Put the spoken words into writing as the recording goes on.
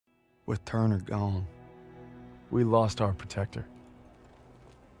With Turner gone, we lost our protector.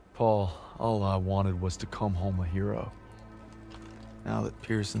 Paul, all I wanted was to come home a hero. Now that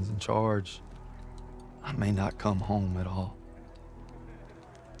Pearson's in charge, I may not come home at all.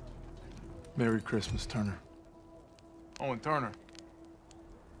 Merry Christmas, Turner. Oh, and Turner.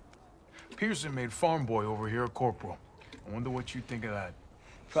 Pearson made farm boy over here a corporal. I wonder what you think of that.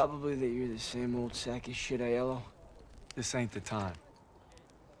 Probably that you're the same old sack of shit, Aiello. This ain't the time.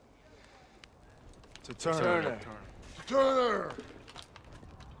 To Turner. Turner. Turner!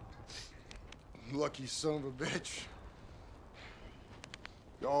 Lucky son of a bitch.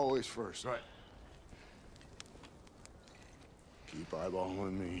 You're always first. Right. Keep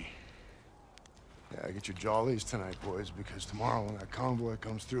eyeballing me. Yeah, get your jollies tonight, boys, because tomorrow when that convoy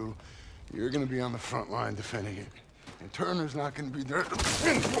comes through, you're gonna be on the front line defending it. And Turner's not gonna be there to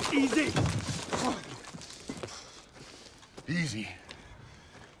defend. Easy! Easy.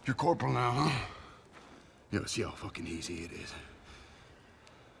 You're corporal now, huh? Yo, see how fucking easy it is.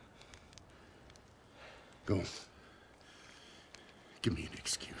 Go. Give me an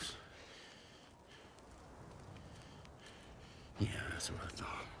excuse. Yeah, that's what I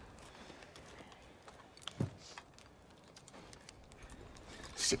thought.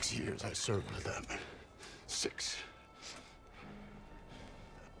 6 years I served with them. 6.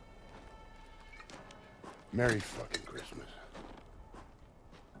 Merry fucking Christmas.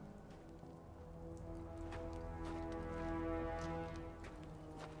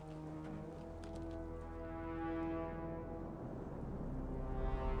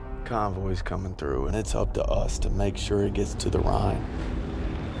 Convoy's coming through, and it's up to us to make sure it gets to the Rhine.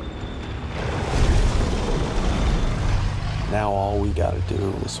 Now all we gotta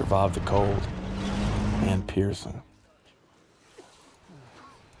do is survive the cold and Pearson.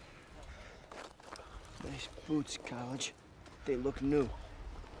 Nice boots, College. They look new.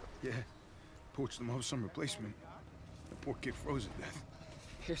 Yeah. Poached them up some replacement. The poor kid froze to death.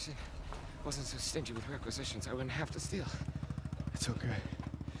 Pearson wasn't so stingy with requisitions, I wouldn't have to steal. It's okay.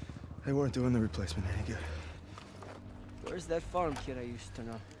 They weren't doing the replacement any good. Where's that farm kid I used to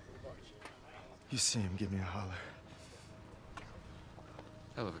know? You see him, give me a holler.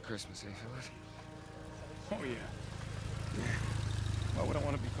 Hell of a Christmas, eh, Philip? Oh, yeah. Why would I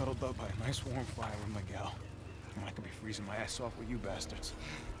want to be cuddled up by a nice warm fire with my gal? When I could be freezing my ass off with you bastards.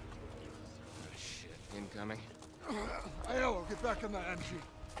 Oh, shit. Incoming. Aiello, get back on that MG.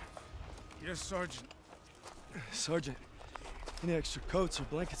 Yes, Sergeant. Sergeant, any extra coats or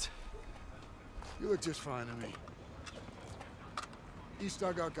blankets? You look just fine to me. East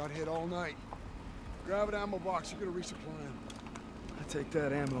dugout got hit all night. Grab an ammo box, you're gonna resupply him. I take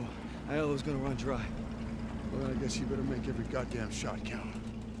that ammo. Aiello's gonna run dry. Well, I guess you better make every goddamn shot count.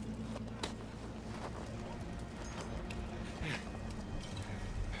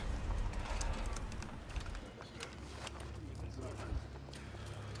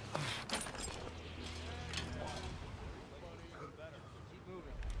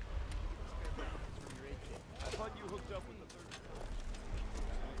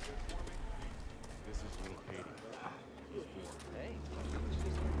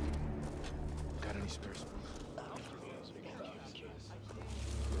 Got any spares?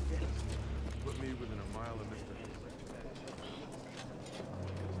 Put me within a mile of Mr.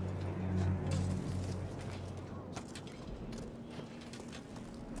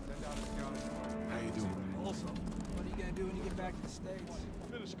 How you doing? Also, what are you gonna do when you get back to the States?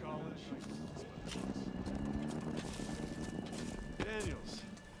 Finish college. Daniels,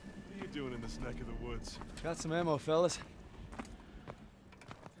 what are you doing in this neck of the woods? Got some ammo, fellas.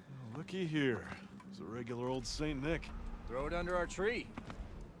 Oh, looky here. It's a regular old Saint Nick. Throw it under our tree.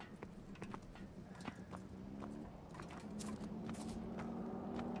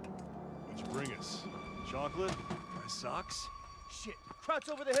 What'd you bring us? Chocolate? My socks? Shit, Kraut's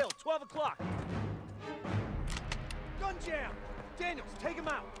over the hill, 12 o'clock. Gun jam! Daniels, take him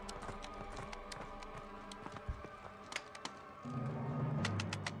out!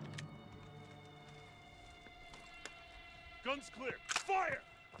 Guns clear. Fire!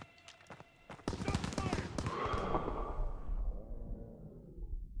 Shots fired!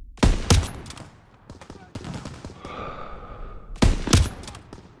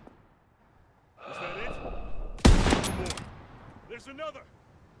 Is that it? One more. There's another.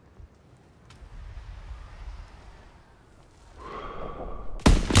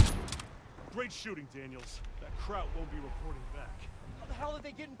 Great shooting, Daniels. That Kraut won't be reporting back. How the hell are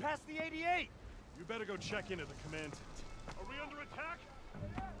they getting past the 88? You better go check in at the command tent. Are we under attack?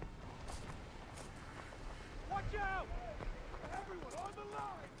 Watch out! Everyone on the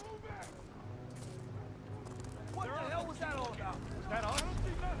line, move in! What the hell was that all about? Is that us? I don't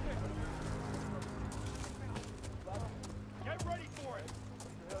see nothing!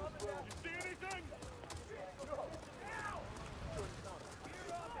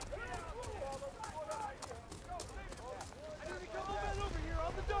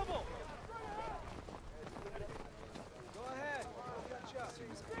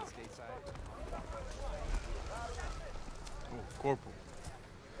 Corporal.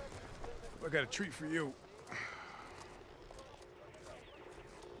 I got a treat for you.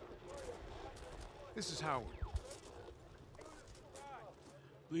 This is Howard.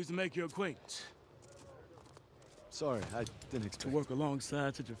 Pleased to make your acquaintance. Sorry, I didn't To expect... work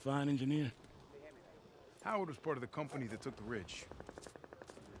alongside such a fine engineer. Howard was part of the company that took the ridge.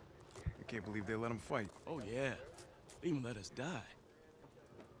 I can't believe they let him fight. Oh yeah, they even let us die.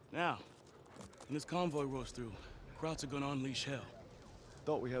 Now, when this convoy rolls through, Krauts are gonna unleash hell.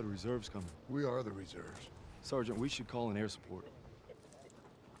 Thought we had reserves coming. We are the reserves. Sergeant, we should call in air support.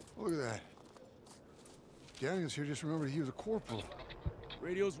 Look at that. Daniels here just remembered he was a corporal.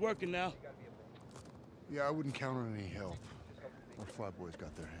 Radio's working now. Yeah, I wouldn't count on any help. Our flatboys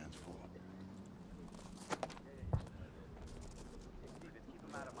got their hands full.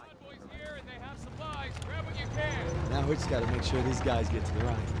 Flatboys here and they have supplies. Grab what you can. Now we just gotta make sure these guys get to the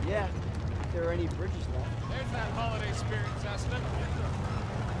right. Yeah, if there are any bridges left. There's that holiday spirit testament.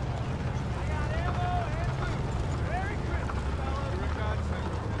 Merry Christmas, fellas.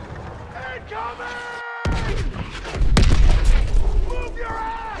 Incoming! Move your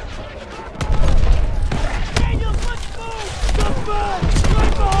ass! Daniels, let's move! Come back!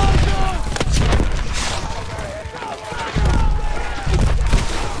 Right behind us!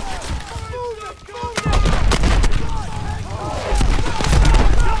 Move it! Move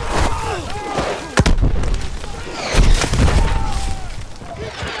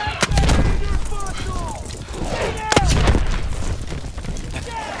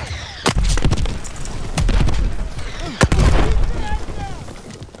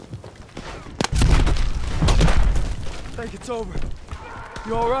I think it's over.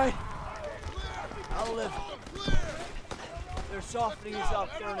 You all right? I'll live. They're softening us up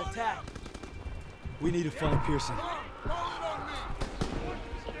for an attack. We need to find Pearson.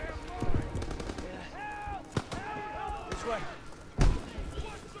 This way.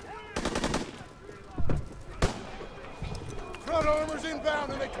 Front armor's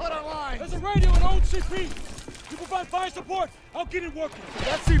inbound and they cut our line. There's a radio and old CP. You provide fire support. I'll get it working.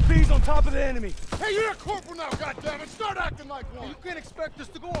 That CP's on top of the enemy. Hey, you're a corporal now, goddammit! Start acting like one! You can't expect us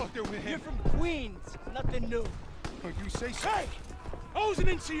to go out there with You're him. from Queens. Nothing new. You say so. Hey! I was an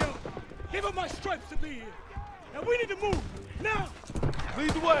NCO. Give up my stripes to be here. Now we need to move. Now! Lead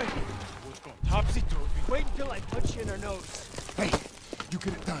the way. What's going topsy-turvy? Wait until I punch you in our nose. Hey, you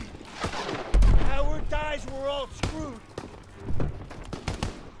get it done. Howard dies, we're all screwed.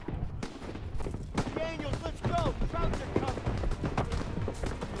 Daniels, let's go. Krauts are coming.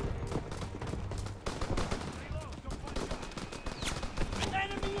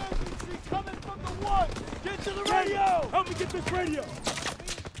 Enemy infantry coming from the woods. Get to the radio. Help me get this radio.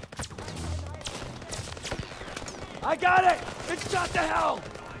 I got it. It's shot to hell.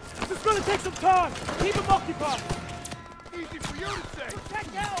 This is gonna take some time. Keep them occupied. Easy for you to say.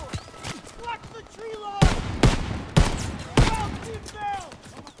 Protect Howard. Block the tree line. Down, keep down.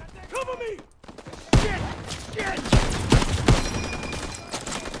 Cover me. Shit. Shit.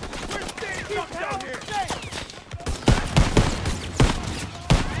 We're staying up down here.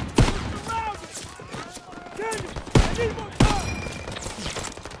 Daniel, I need more time.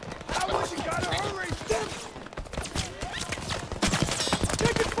 Howard, you gotta hurry.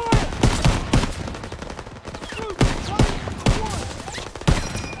 Taking fire.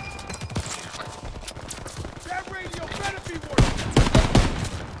 That radio better be working.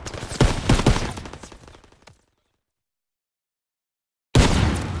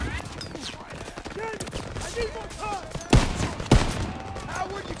 Daniel, I need more time.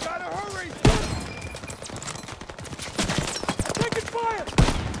 Howard, you gotta hurry. Taking fire.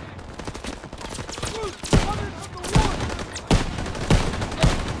 Coming from the woods.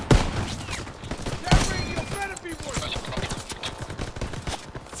 That radio better be working.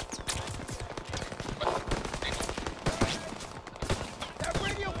 That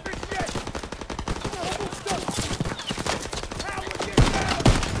radio fits yet. Almost done. Howard, get down.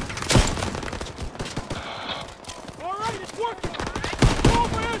 All right, it's working. Call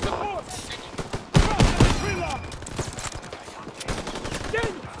for air support. Cross at the tree line.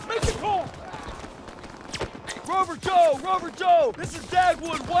 Daniel, make the call. Rover Joe! This is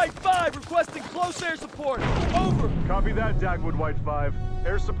Dagwood White 5 requesting close air support. Over. Copy that, Dagwood White 5.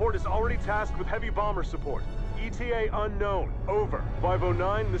 Air support is already tasked with heavy bomber support. ETA unknown. Over.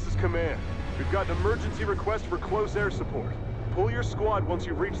 509, this is command. We've got an emergency request for close air support. Pull your squad once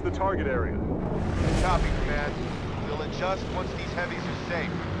you reach the target area. Copy, command. We'll adjust once these heavies are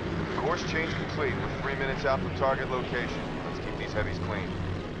safe. Course change complete. We're 3 minutes out from target location. Let's keep these heavies clean.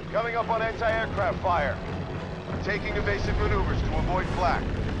 Coming up on anti-aircraft fire. Taking evasive maneuvers to avoid flak.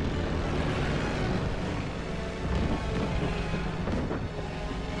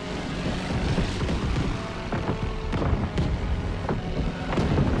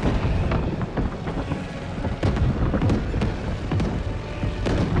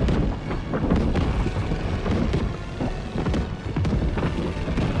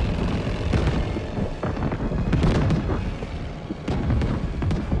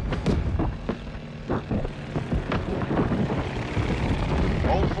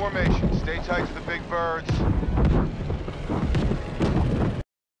 formation. Stay tight to the big birds.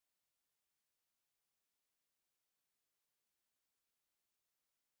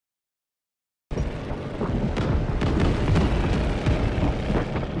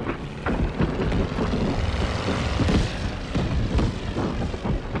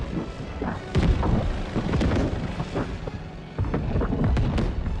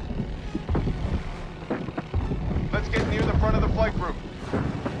 Let's get near the front of the flight group.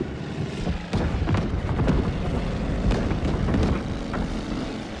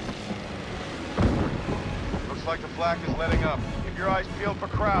 Looks like the flak is letting up. Keep your eyes peeled for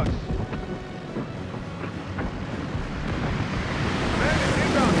crowds. Bandits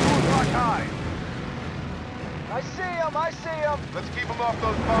inbound, 2 o'clock high. I see him, I see him. Let's keep them off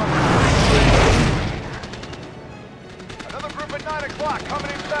those bombs. Another group at 9 o'clock,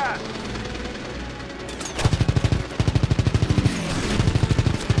 coming in fast.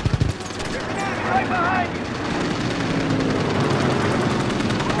 Right behind you.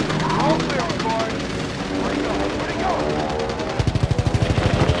 All clear, boys. Where'd he go? Where'd he go?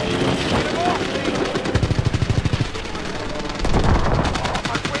 Get him off, Steve. Oh,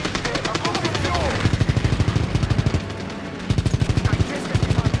 my wing's dead. I'm losing fuel. I can't get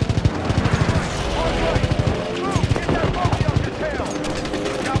you on. All right. Luke, get that bogey off your tail.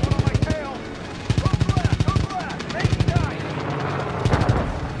 Got one on my tail. Hook left. Make it nice.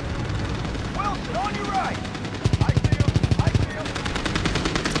 Wilson, on your right. I see him.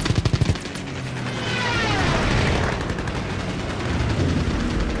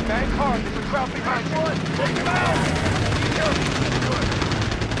 Bang hard. There's a crowd behind you. Take him out. Good.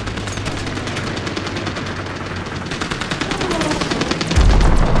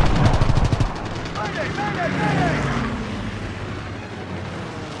 Mayday.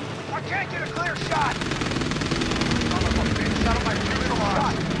 I can't get a clear shot. Son of a bitch. Shot on my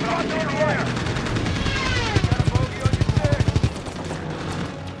fuselage. But I'm in the air. Got a bogey on your 6.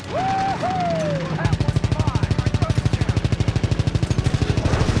 Woohoo! That one's mine. I took it down.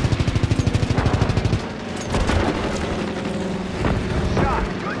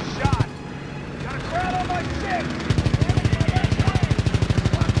 Good shot. Got a crowd on my 6.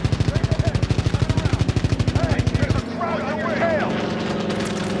 Hey, there's a crowd on your tail.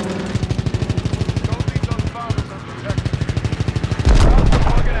 Don't leave those bombers unprotected. Crowd's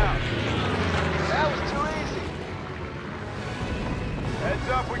bugging out. That was too easy. Heads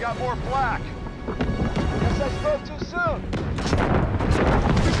up, we got more flak. Guess I spoke too soon.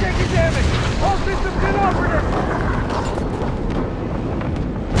 We're taking damage! All systems inoperative!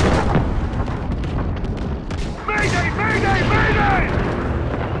 Mayday!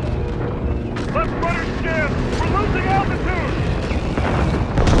 Left rudder jammed! We're losing altitude!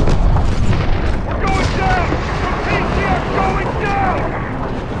 We're going down! The PCF going down!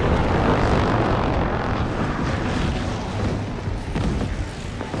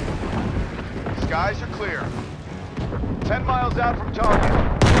 Skies are clear. 10 miles out from target.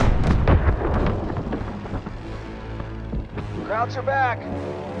 Crowds are back.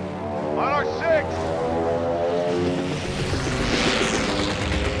 On our 6.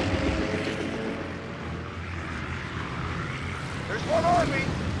 There's one on me.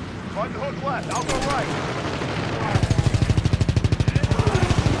 Front hook left. I'll go right.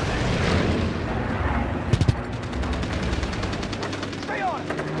 Stay on it.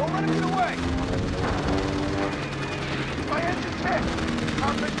 Don't let him get away. My engine's hit.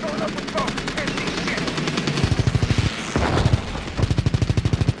 Cockpit's filling up with smoke. Can't see shit.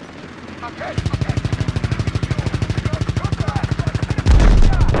 Okay. Come back.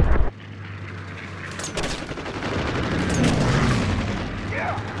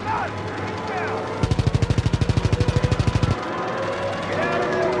 Yeah, not. Get down. Get out of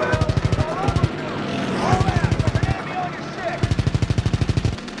there, Will. All over. All out. There's an enemy on your 6.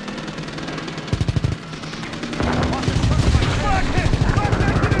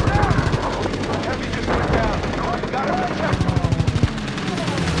 Heavy just went down. You gotta protect him.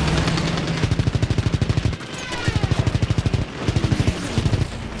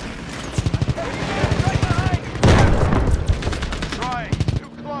 Right behind you. Trying.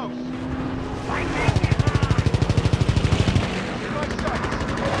 Too close.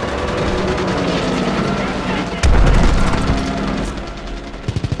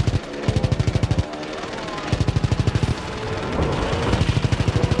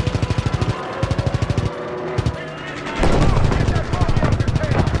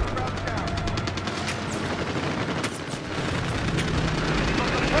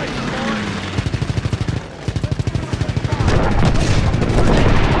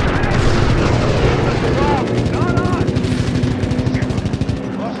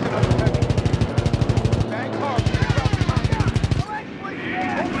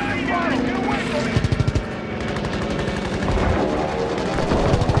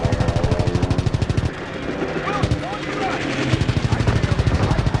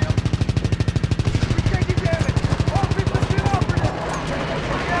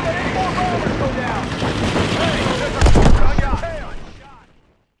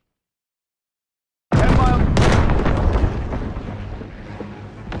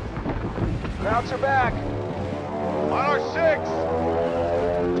 Scouts are back. On our 6.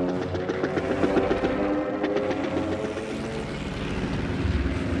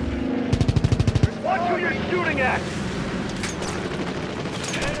 Watch who you're shooting at!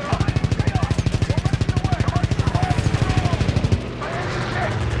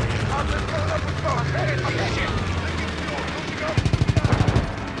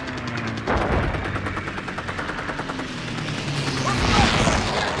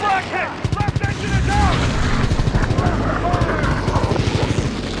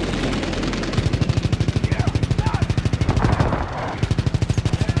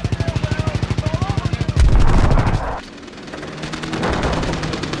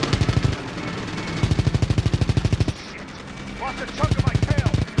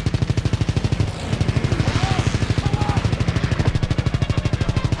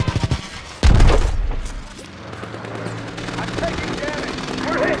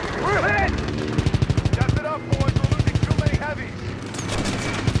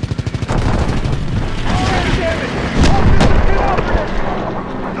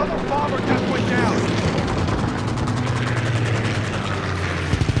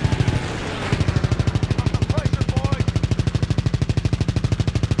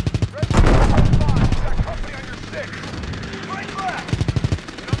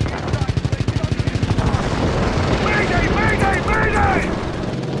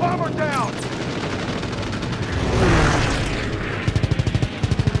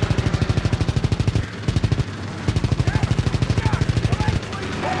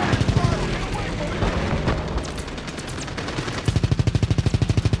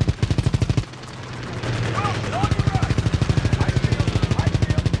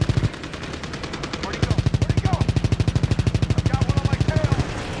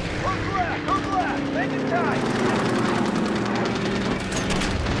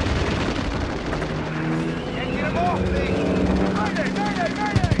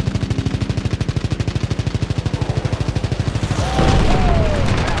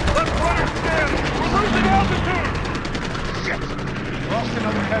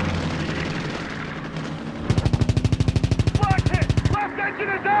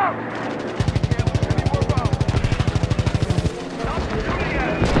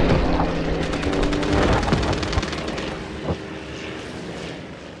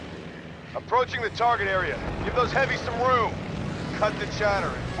 Approaching the target area. Give those heavies some room. Cut the chatter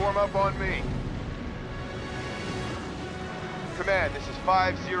and form up on me. Command, this is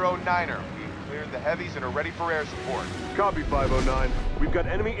 509er. We've cleared the heavies and are ready for air support. Copy, 509. We've got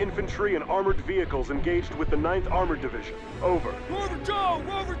enemy infantry and armored vehicles engaged with the 9th Armored Division. Over.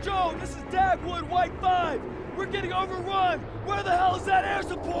 Rover Joe, this is Dagwood, White 5. We're getting overrun. Where the hell is that air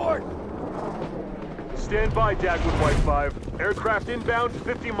support? Stand by, Dagwood White 5. Aircraft inbound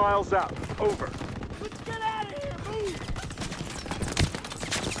 50 miles out. Over. Let's get out of here, move!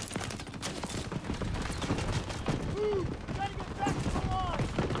 Move! Gotta get back to the line!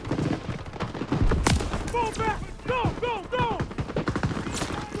 Fall back! Go!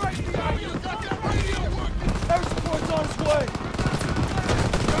 Radio! Got that radio working! Air support's on its way!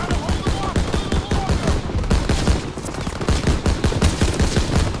 Gotta hold them off a little longer!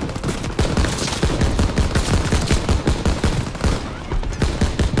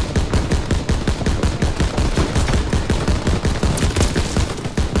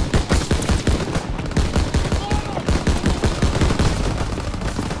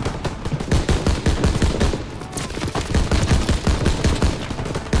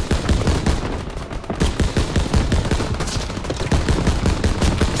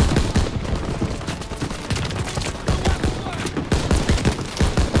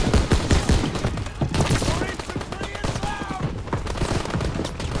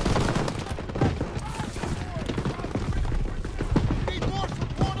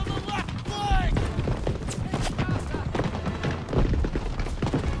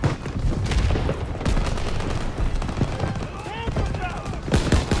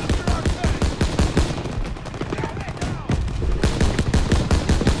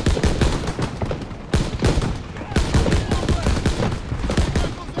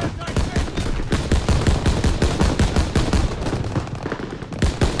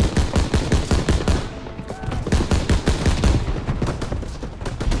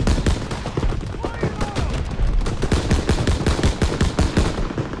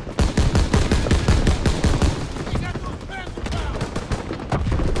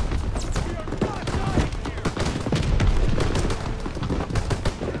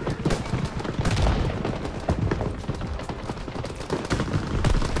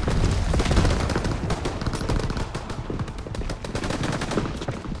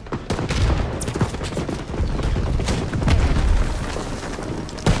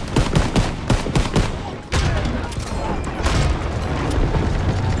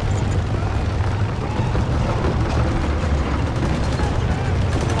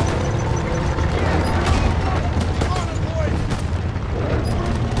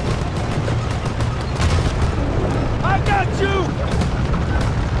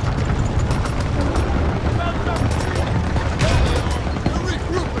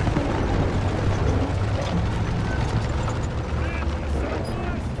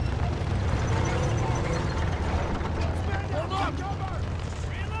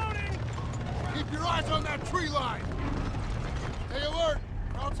 Keep your eyes on that tree line. Stay alert.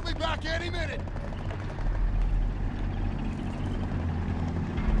 Routes will be back any minute.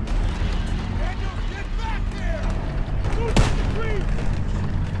 Daniels, get back there! Move up the tree!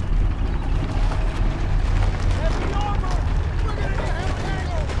 Heavy armor! Bring it in the heavy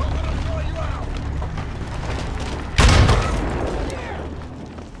angle! Don't let them throw you out!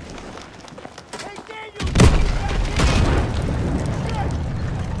 Hey, Daniels! Get back here!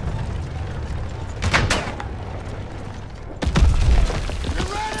 You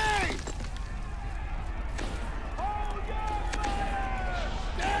ready? Hold your fire!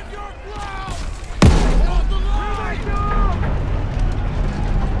 Stand your ground! Hold the line! Here they come!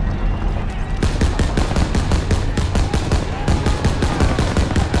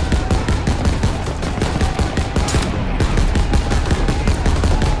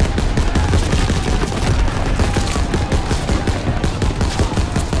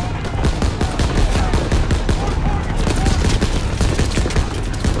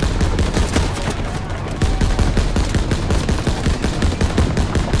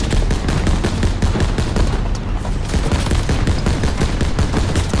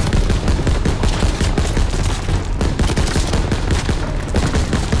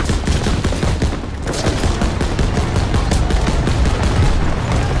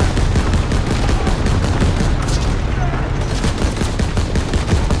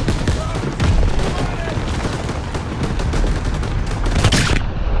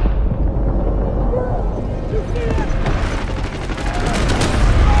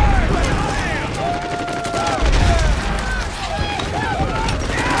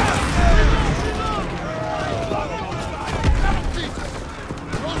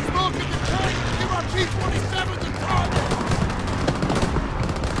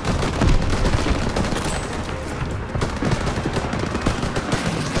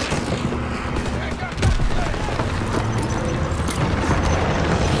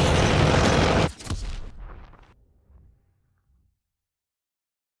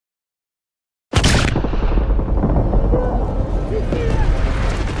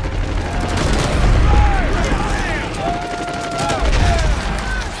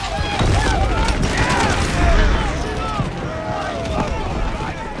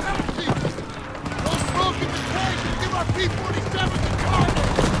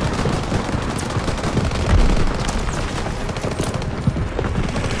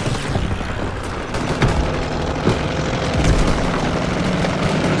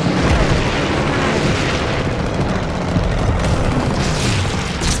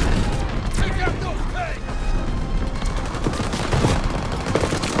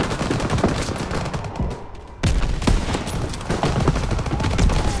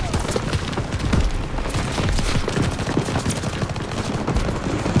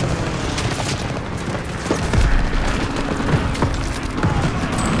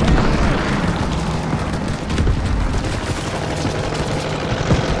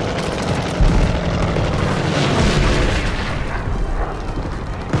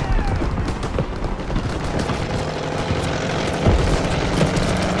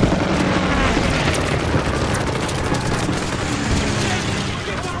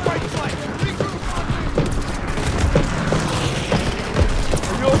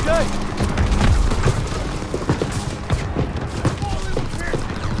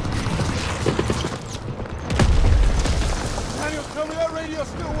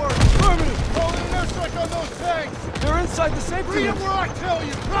 inside the safety Read room. it where I tell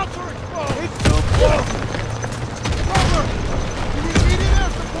you! Routes are exposed! It's too close! Robert! You need immediate air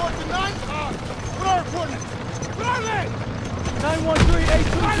support to 9 What are our coordinates? What are they?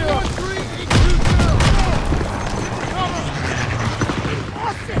 913-820. 913-820! Cover!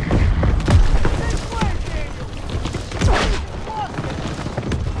 Austin! This way, Daniel! Austin!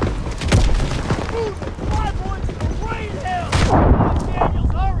 Move it! Fly boys to the rain hill!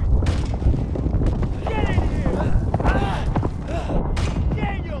 Daniels, hurry! Get in here!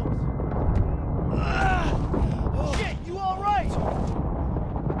 Daniels! Shit, you all right?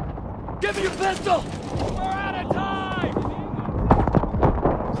 Give me your pistol! We're out of time!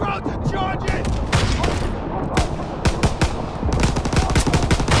 Crowds are charging!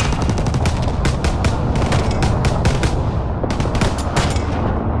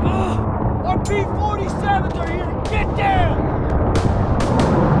 Our P-47s are here! Get down!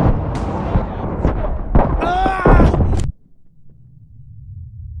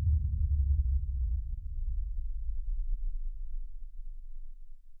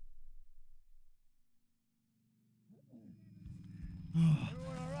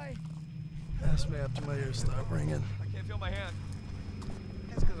 Ask me after my ears stop ringing. I can't feel my hand.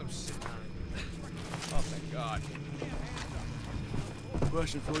 That's because I'm sitting on it. God.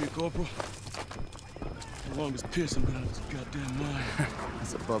 Question for you, Corporal. How long has Pearson been out of his goddamn mind?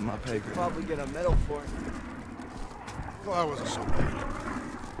 That's above my pay grade. Probably get a medal for it. Well, I wasn't so bad.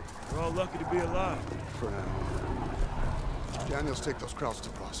 We're all lucky to be alive. For now. Daniels, take those Krauts to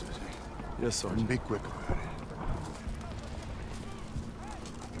processing. Yes, Sergeant. And be quick about it.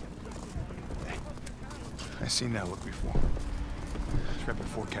 I've seen that look before. It's right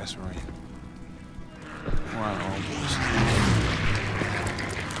before Cassarian.